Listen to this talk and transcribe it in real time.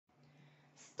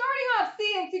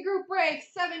Fancy Group Break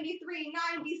 73.97.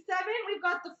 We've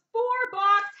got the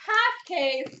 4-box half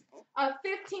case of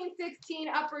 1516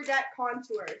 Upper Deck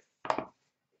Contours.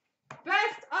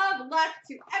 Best of luck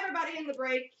to everybody in the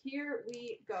break. Here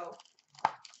we go.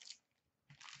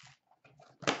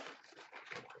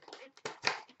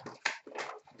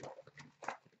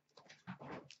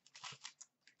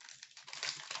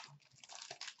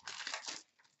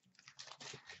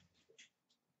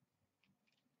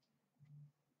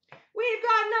 We've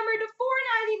got number to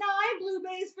 499, blue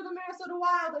base for the Minnesota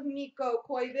Wild of Mikko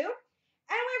Koivu.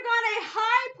 And we've got a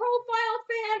high-profile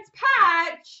fans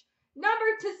patch,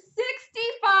 number to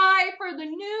 65 for the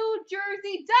New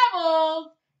Jersey Devils,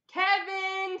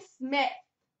 Kevin Smith.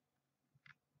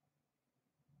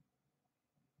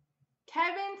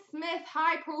 Kevin Smith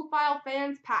high-profile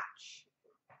fans patch.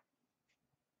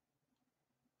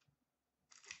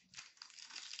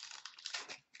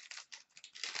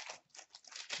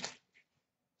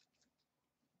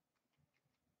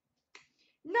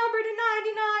 Number to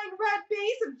 99, red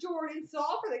base of Jordan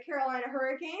Staal for the Carolina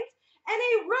Hurricanes. And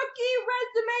a rookie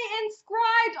resume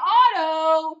inscribed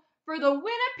auto for the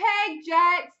Winnipeg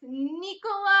Jets,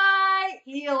 Nikolai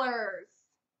Ehlers.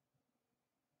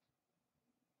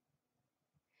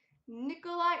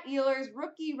 Nikolai Ehlers,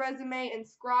 rookie resume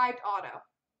inscribed auto.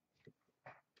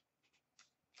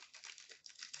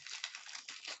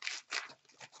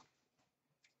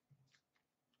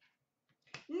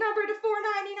 Number to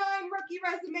 499, rookie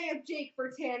resume of Jake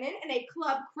Virtanen, and a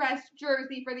club crest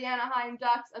jersey for the Anaheim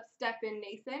Ducks of Stefan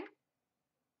Noesen.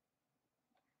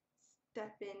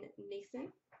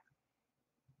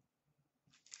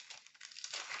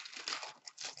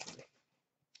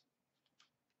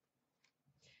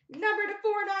 Number to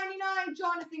 499,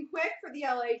 Jonathan Quick for the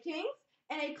LA Kings,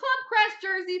 and a club crest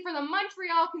jersey for the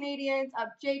Montreal Canadiens of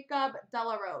Jacob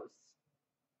Delarose.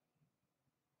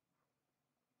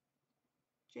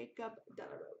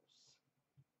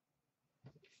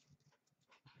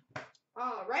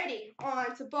 Alrighty,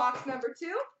 on to box number 2.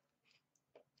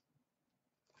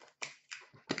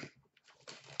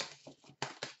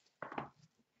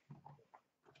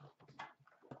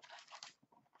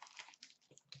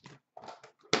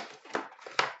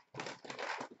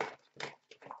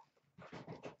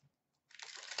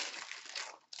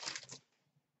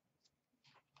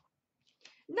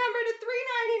 Number to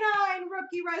 399,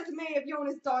 rookie resume of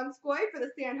Jonas Donskoy for the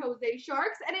San Jose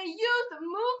Sharks, and a youth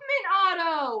movement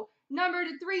auto, number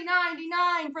to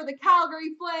 399 for the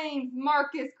Calgary Flames,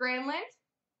 Marcus Granlund.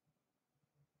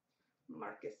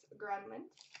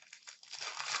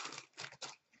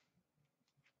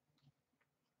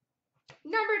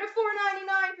 Number to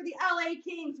 499 for the LA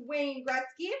Kings, Wayne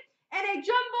Gretzky, and a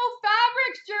jumbo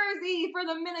fabrics jersey for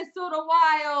the Minnesota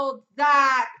Wild,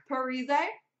 Zach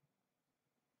Parise.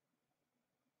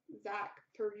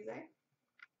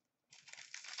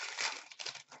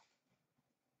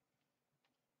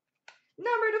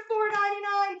 Number to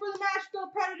 499 for the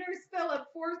Nashville Predators, Philip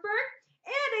Forsberg.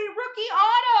 And a rookie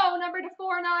auto, number to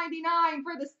 499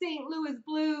 for the St. Louis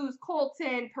Blues,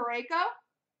 Colton Parayko.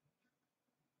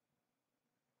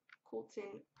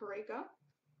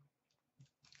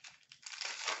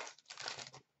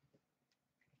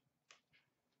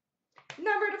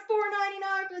 Number to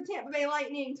 499 for the Tampa Bay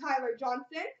Lightning, Tyler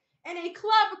Johnson. And a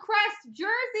club crest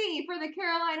jersey for the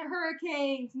Carolina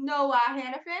Hurricanes, Noah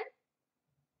Hanifin.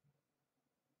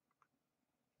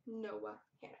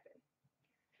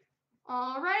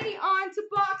 Alrighty, on to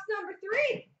box number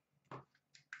 3.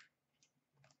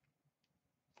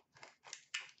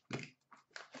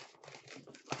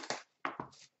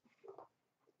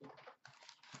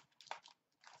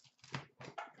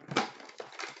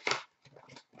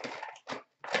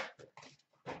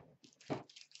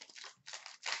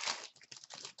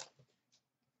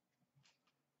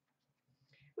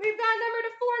 We've got number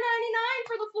to 499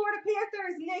 for the Florida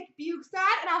Panthers, Nick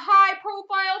Bukestad, and a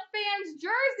high-profile fans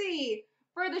jersey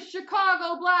for the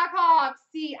Chicago Blackhawks,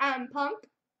 CM Punk.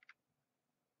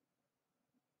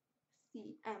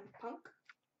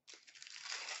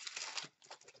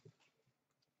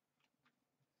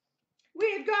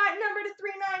 We've got number to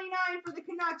 399 for the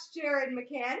Canucks, Jared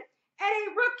McCann, and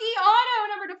a rookie auto,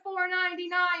 number to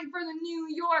 499 for the New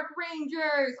York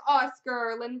Rangers,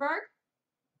 Oscar Lindberg.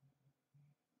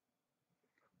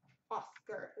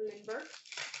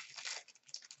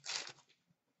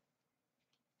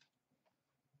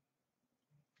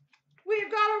 We've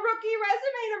got a rookie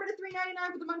resume, number to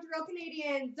 399 for the Montreal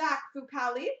Canadiens, Zach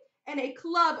Fucale, and a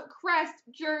club crest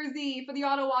jersey for the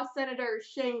Ottawa Senators,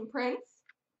 Shane Prince.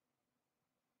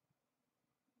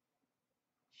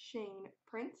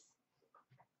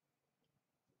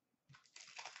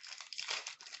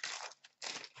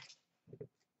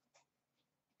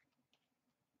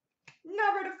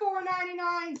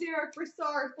 $4.99, Zarek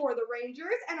Broussard for the Rangers,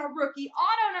 and a rookie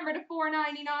auto number to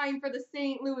 $4.99 for the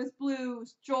St. Louis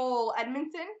Blues, Joel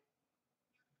Edmondson.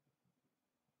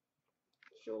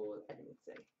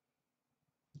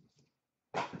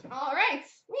 All right,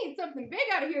 we need something big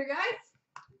out of here, guys.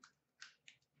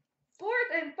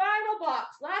 Fourth and final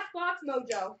box, last box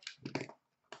mojo.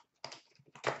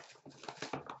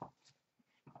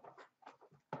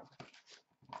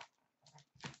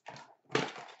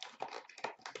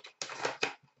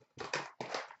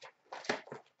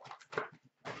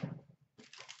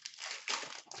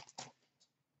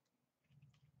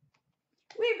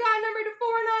 We've got number to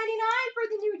 $4.99 for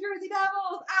the New Jersey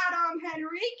Devils, Adam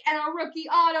Henrique, and a rookie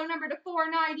auto number to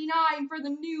 $4.99 for the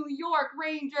New York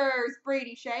Rangers,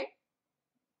 Brady Shea.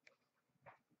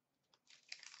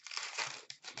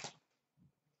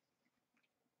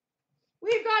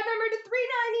 We've got number to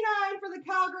 $3.99 for the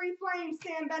Calgary Flames,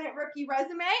 Sam Bennett rookie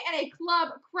resume, and a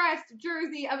club crest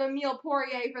jersey of Emile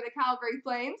Poirier for the Calgary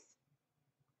Flames.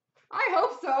 I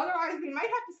hope so, otherwise we might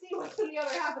have to see what's in the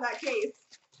other half of that case.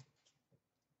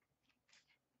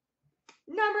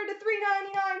 Number to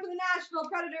 $3.99 for the Nashville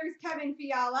Predators, Kevin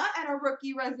Fiala, and a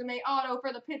rookie resume auto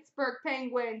for the Pittsburgh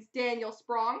Penguins, Daniel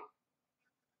Sprong.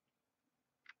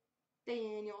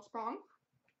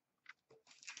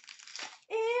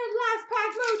 And last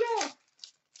pack mojo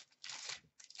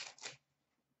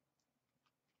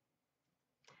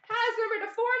has number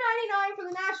to $4.99 for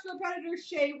the Nashville Predators,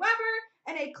 Shea Weber,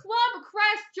 and a club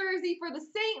crest jersey for the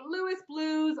St. Louis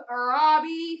Blues,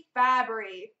 Robbie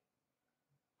Fabry.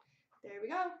 There we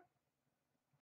go.